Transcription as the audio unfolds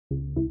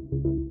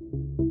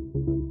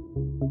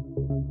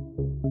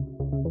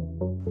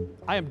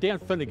I am Dan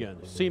Finnegan,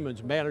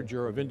 Siemens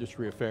Manager of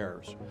Industry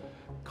Affairs,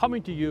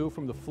 coming to you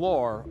from the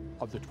floor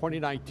of the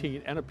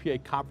 2019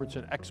 NFPA Conference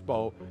and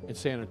Expo in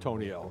San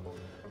Antonio.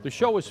 The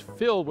show is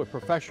filled with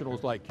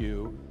professionals like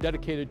you,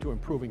 dedicated to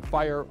improving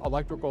fire,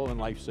 electrical, and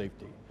life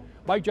safety.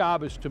 My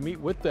job is to meet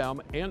with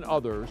them and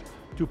others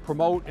to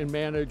promote and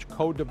manage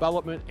code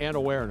development and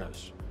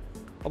awareness.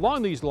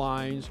 Along these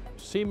lines,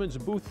 Siemens'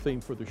 booth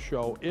theme for the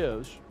show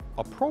is,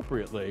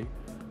 appropriately,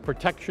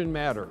 Protection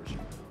Matters.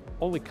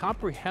 Only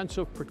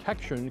comprehensive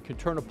protection can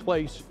turn a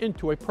place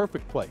into a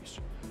perfect place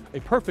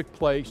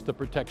that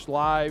protects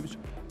lives,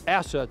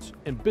 assets,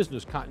 and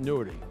business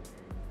continuity.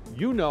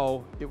 You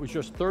know, it was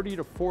just 30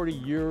 to 40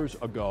 years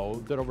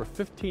ago that over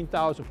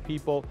 15,000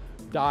 people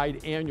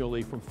died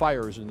annually from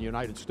fires in the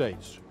United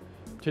States.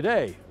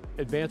 Today,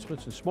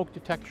 advancements in smoke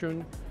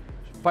detection,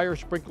 fire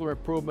sprinkler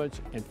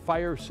improvements, and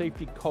fire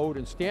safety code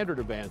and standard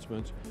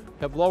advancements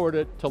have lowered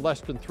it to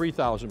less than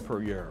 3,000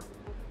 per year.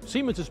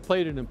 Siemens has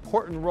played an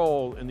important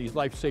role in these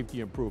life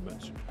safety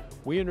improvements.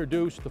 We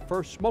introduced the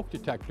first smoke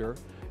detector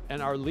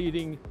and are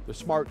leading the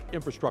smart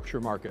infrastructure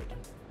market.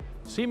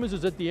 Siemens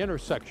is at the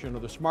intersection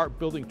of the smart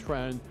building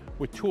trend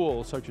with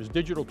tools such as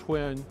digital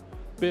twin,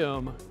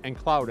 BIM, and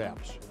cloud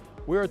apps.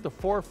 We're at the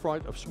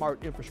forefront of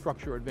smart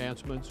infrastructure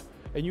advancements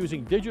and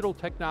using digital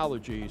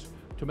technologies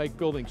to make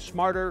buildings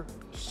smarter,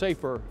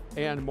 safer,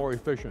 and more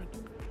efficient.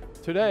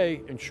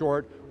 Today, in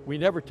short, we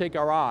never take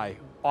our eye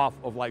off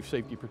of life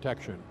safety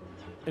protection.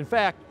 In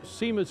fact,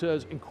 Siemens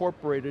has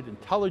incorporated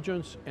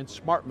intelligence and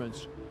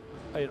smartness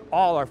in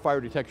all our fire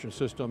detection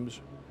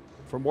systems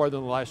for more than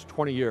the last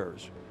 20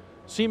 years.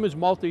 Siemens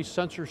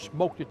multi-sensor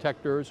smoke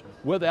detectors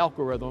with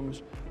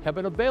algorithms have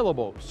been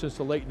available since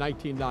the late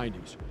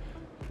 1990s.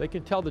 They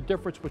can tell the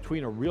difference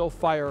between a real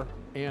fire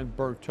and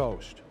burnt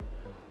toast.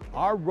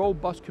 Our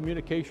robust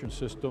communication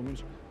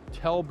systems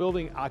tell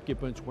building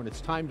occupants when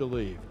it's time to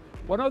leave.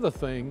 One other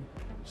thing,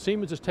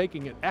 Siemens is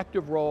taking an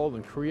active role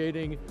in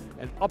creating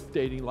and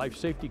updating life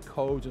safety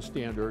codes and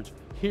standards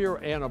here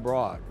and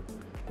abroad.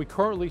 We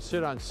currently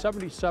sit on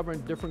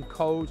 77 different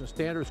codes and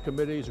standards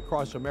committees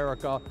across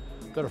America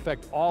that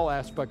affect all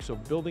aspects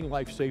of building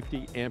life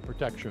safety and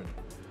protection.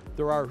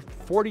 There are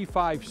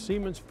 45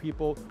 Siemens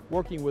people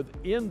working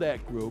within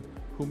that group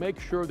who make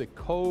sure that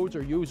codes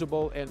are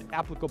usable and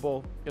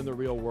applicable in the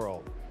real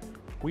world.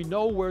 We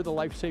know where the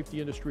life safety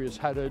industry is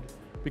headed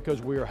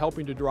because we are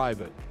helping to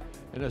drive it.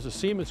 And as a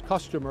Siemens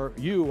customer,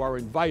 you are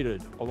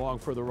invited along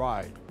for the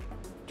ride.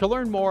 To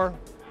learn more,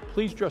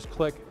 please just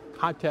click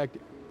Contact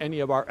any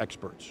of our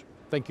experts.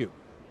 Thank you.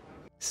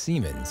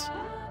 Siemens,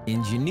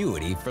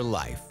 ingenuity for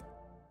life.